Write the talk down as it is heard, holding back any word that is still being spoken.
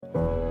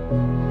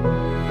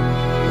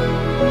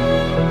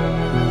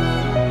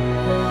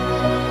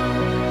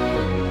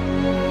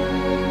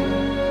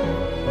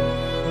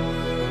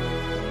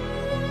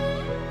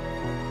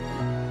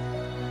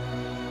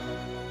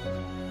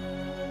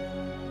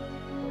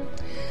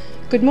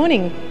Good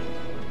morning.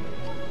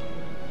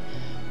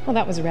 Well,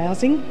 that was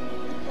rousing.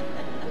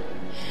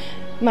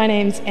 My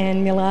name's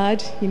Anne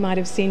Millard. You might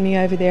have seen me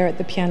over there at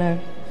the piano.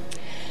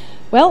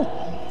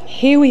 Well,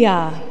 here we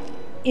are,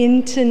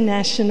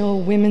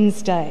 International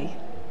Women's Day.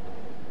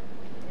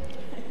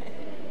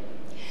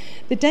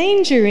 The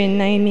danger in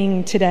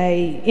naming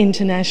today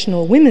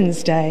International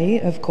Women's Day,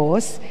 of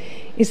course,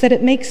 is that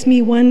it makes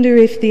me wonder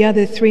if the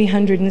other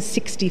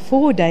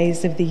 364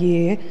 days of the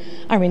year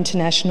are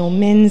International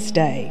Men's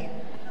Day.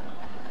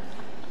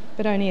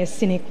 But only a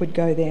cynic would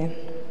go there.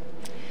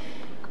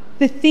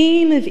 The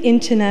theme of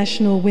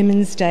International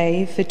Women's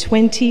Day for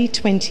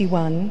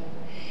 2021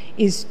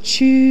 is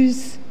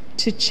Choose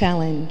to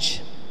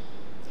Challenge.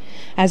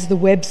 As the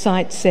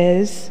website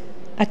says,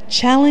 a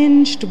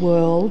challenged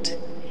world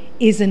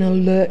is an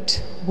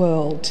alert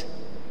world.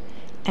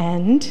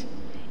 And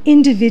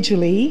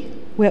individually,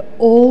 we're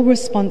all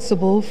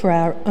responsible for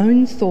our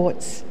own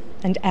thoughts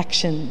and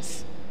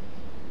actions,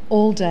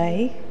 all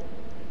day,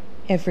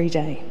 every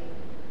day.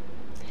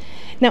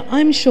 Now,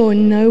 I'm sure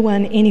no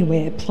one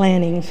anywhere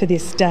planning for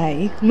this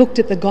day looked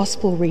at the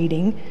Gospel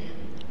reading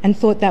and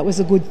thought that was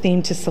a good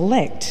theme to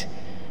select,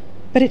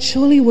 but it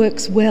surely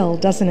works well,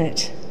 doesn't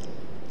it?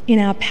 In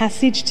our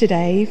passage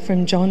today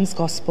from John's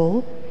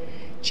Gospel,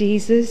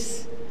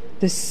 Jesus,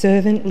 the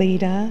servant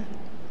leader,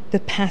 the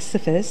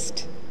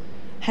pacifist,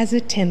 has a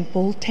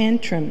temple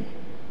tantrum.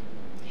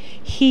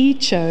 He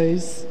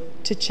chose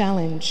to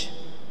challenge.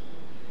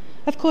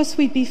 Of course,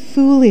 we'd be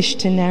foolish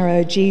to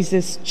narrow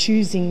Jesus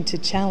choosing to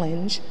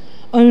challenge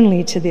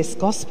only to this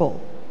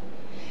gospel.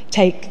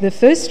 Take the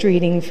first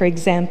reading, for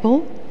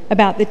example,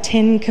 about the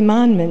 10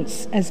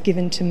 Commandments as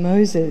given to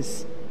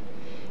Moses.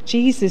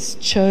 Jesus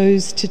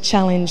chose to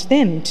challenge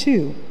them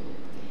too.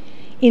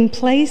 In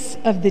place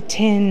of the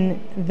 10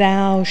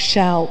 thou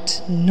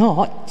shalt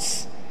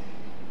nots,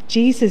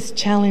 Jesus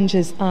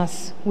challenges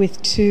us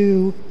with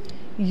 2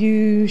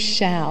 you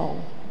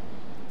shall.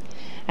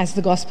 As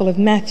the Gospel of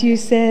Matthew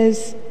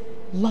says,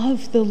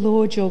 love the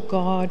Lord your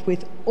God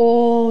with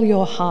all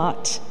your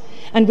heart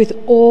and with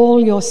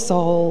all your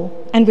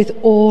soul and with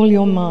all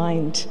your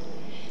mind.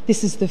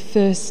 This is the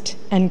first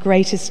and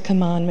greatest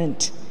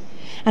commandment.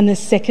 And the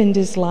second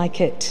is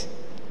like it,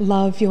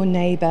 love your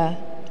neighbour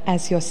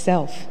as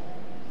yourself.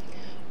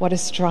 What a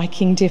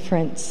striking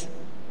difference.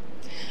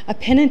 A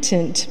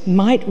penitent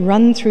might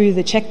run through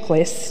the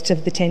checklist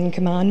of the 10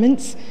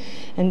 Commandments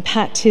and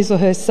pat his or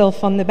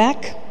herself on the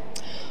back.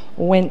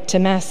 Went to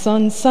Mass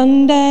on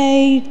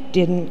Sunday,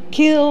 didn't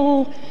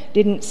kill,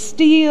 didn't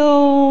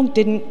steal,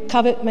 didn't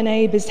covet my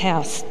neighbour's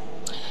house.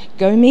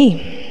 Go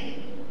me.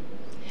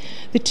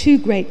 The 2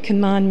 great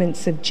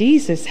commandments of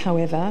Jesus,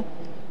 however,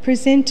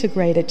 present a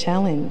greater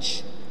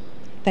challenge.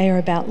 They are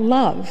about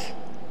love,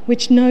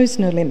 which knows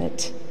no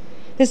limit.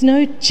 There's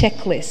no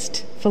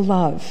checklist for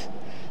love.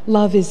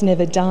 Love is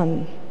never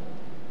done.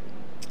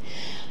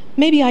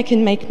 Maybe I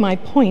can make my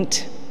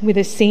point with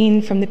a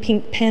scene from the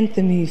Pink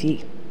Panther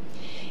movie.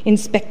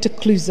 Inspector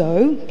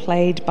Clouseau,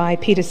 played by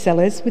Peter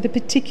Sellers with a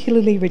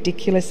particularly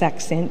ridiculous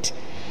accent,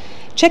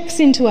 checks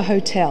into a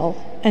hotel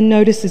and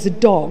notices a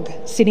dog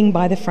sitting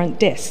by the front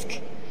desk.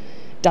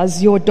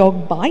 "Does your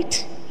dog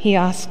bite?" he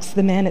asks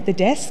the man at the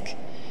desk,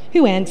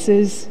 who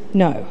answers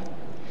no.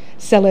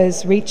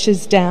 Sellers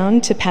reaches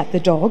down to pat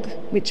the dog,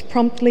 which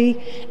promptly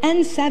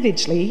and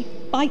savagely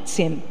bites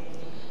him.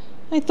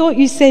 "I thought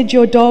you said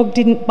your dog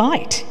didn't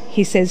bite,"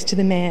 he says to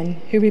the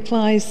man, who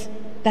replies,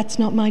 "That's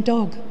not my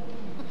dog."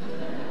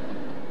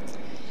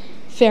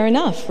 Fair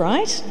enough,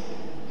 right?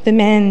 The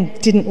man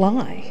didn't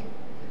lie.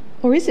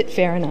 Or is it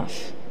fair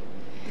enough?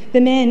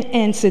 The man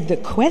answered the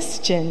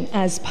question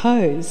as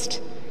posed,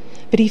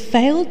 but he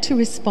failed to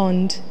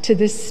respond to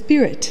the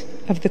spirit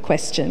of the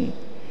question.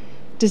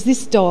 Does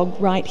this dog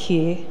right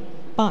here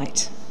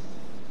bite?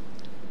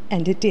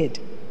 And it did.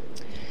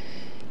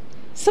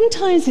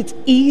 Sometimes it's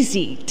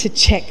easy to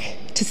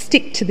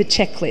stick to the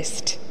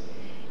checklist.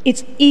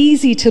 It's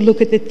easy to look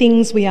at the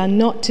things we are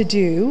not to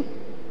do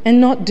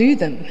and not do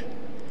them.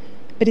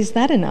 But is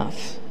that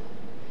enough?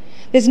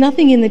 There's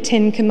nothing in the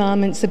 10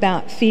 Commandments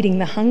about feeding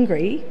the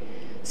hungry,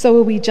 so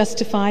are we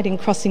justified in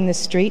crossing the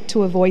street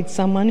to avoid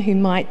someone who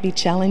might be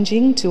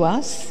challenging to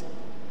us?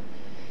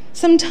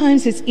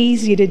 Sometimes it's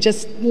easier to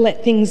just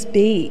let things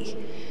be.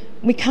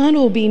 We can't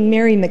all be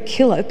Mary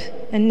MacKillop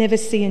and never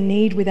see a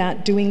need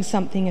without doing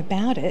something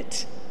about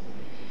it.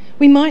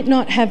 We might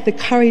not have the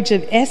courage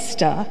of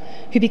Esther,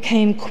 who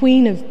became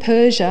Queen of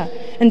Persia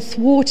and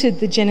thwarted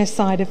the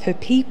genocide of her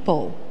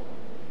people.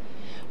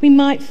 We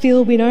might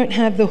feel we don't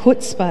have the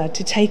chutzpah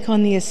to take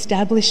on the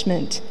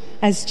establishment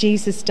as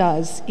Jesus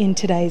does in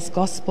today's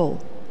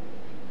gospel.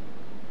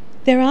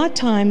 There are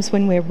times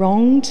when we're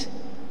wronged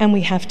and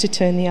we have to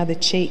turn the other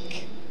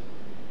cheek.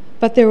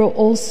 But there are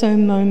also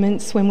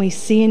moments when we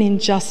see an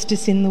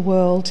injustice in the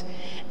world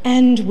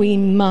and we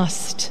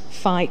must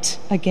fight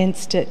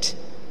against it.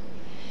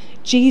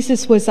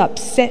 Jesus was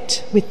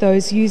upset with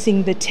those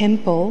using the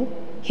temple,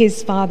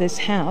 his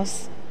Father's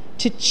house,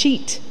 to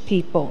cheat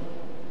people.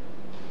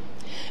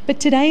 But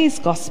today's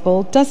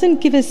gospel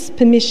doesn't give us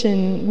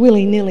permission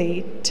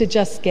willy-nilly to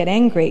just get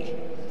angry.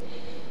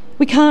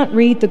 We can't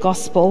read the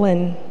gospel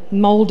and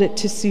mould it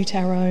to suit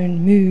our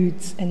own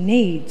moods and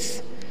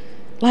needs.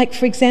 Like,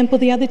 for example,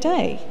 the other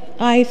day,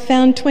 I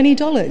found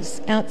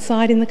 $20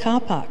 outside in the car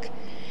park,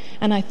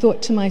 and I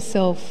thought to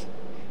myself,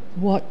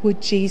 what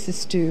would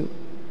Jesus do?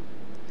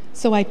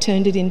 So I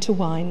turned it into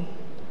wine.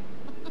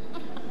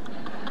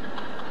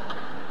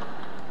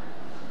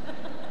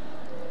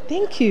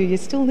 Thank you, you're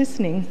still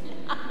listening.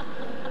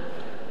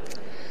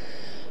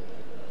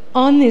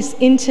 On this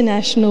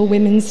International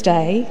Women's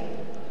Day,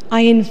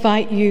 I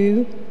invite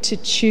you to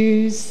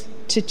choose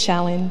to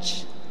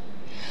challenge.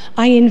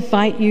 I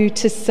invite you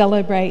to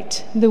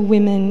celebrate the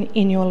women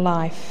in your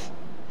life.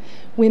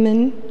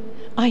 Women,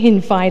 I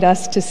invite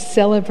us to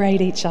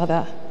celebrate each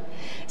other,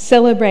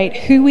 celebrate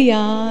who we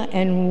are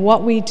and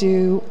what we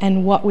do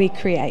and what we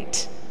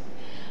create.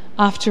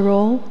 After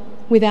all,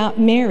 without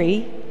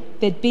Mary,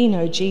 there'd be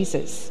no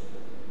Jesus.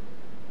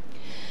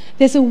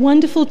 There's a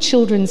wonderful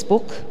children's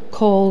book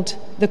called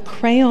The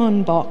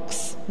Crayon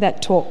Box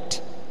That Talked.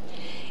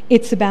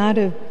 It's about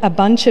a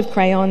bunch of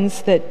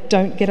crayons that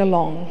don't get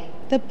along.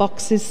 The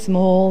box is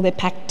small, they're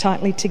packed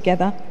tightly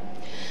together,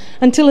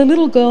 until a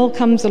little girl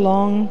comes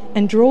along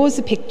and draws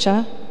a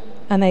picture,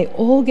 and they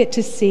all get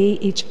to see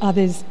each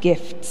other's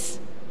gifts.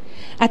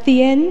 At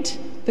the end,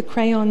 the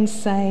crayons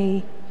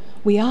say,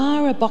 "We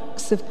are a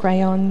box of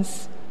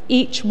crayons,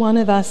 each one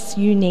of us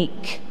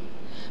unique.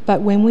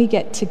 But when we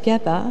get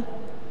together,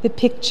 the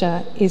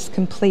picture is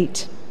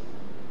complete."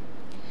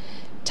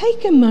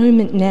 Take a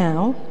moment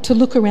now to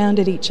look around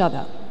at each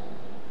other.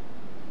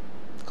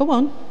 Go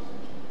on.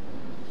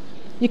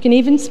 You can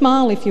even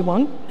smile if you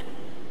want.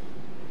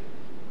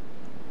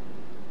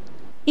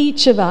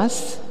 Each of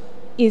us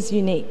is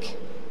unique.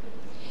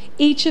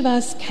 Each of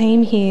us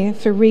came here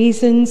for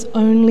reasons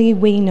only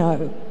we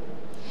know.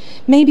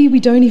 Maybe we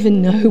don't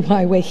even know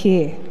why we're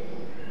here.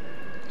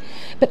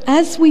 But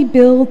as we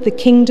build the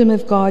kingdom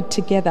of God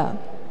together,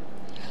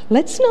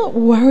 let's not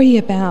worry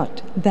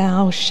about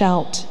 "thou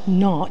shalt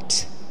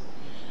not,"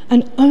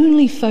 and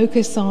only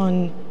focus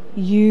on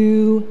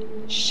 "you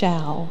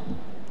shall."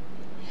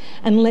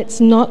 And let's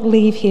not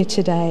leave here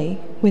today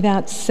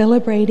without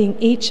celebrating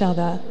each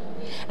other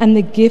and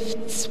the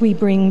gifts we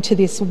bring to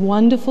this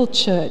wonderful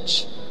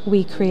church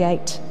we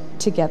create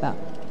together.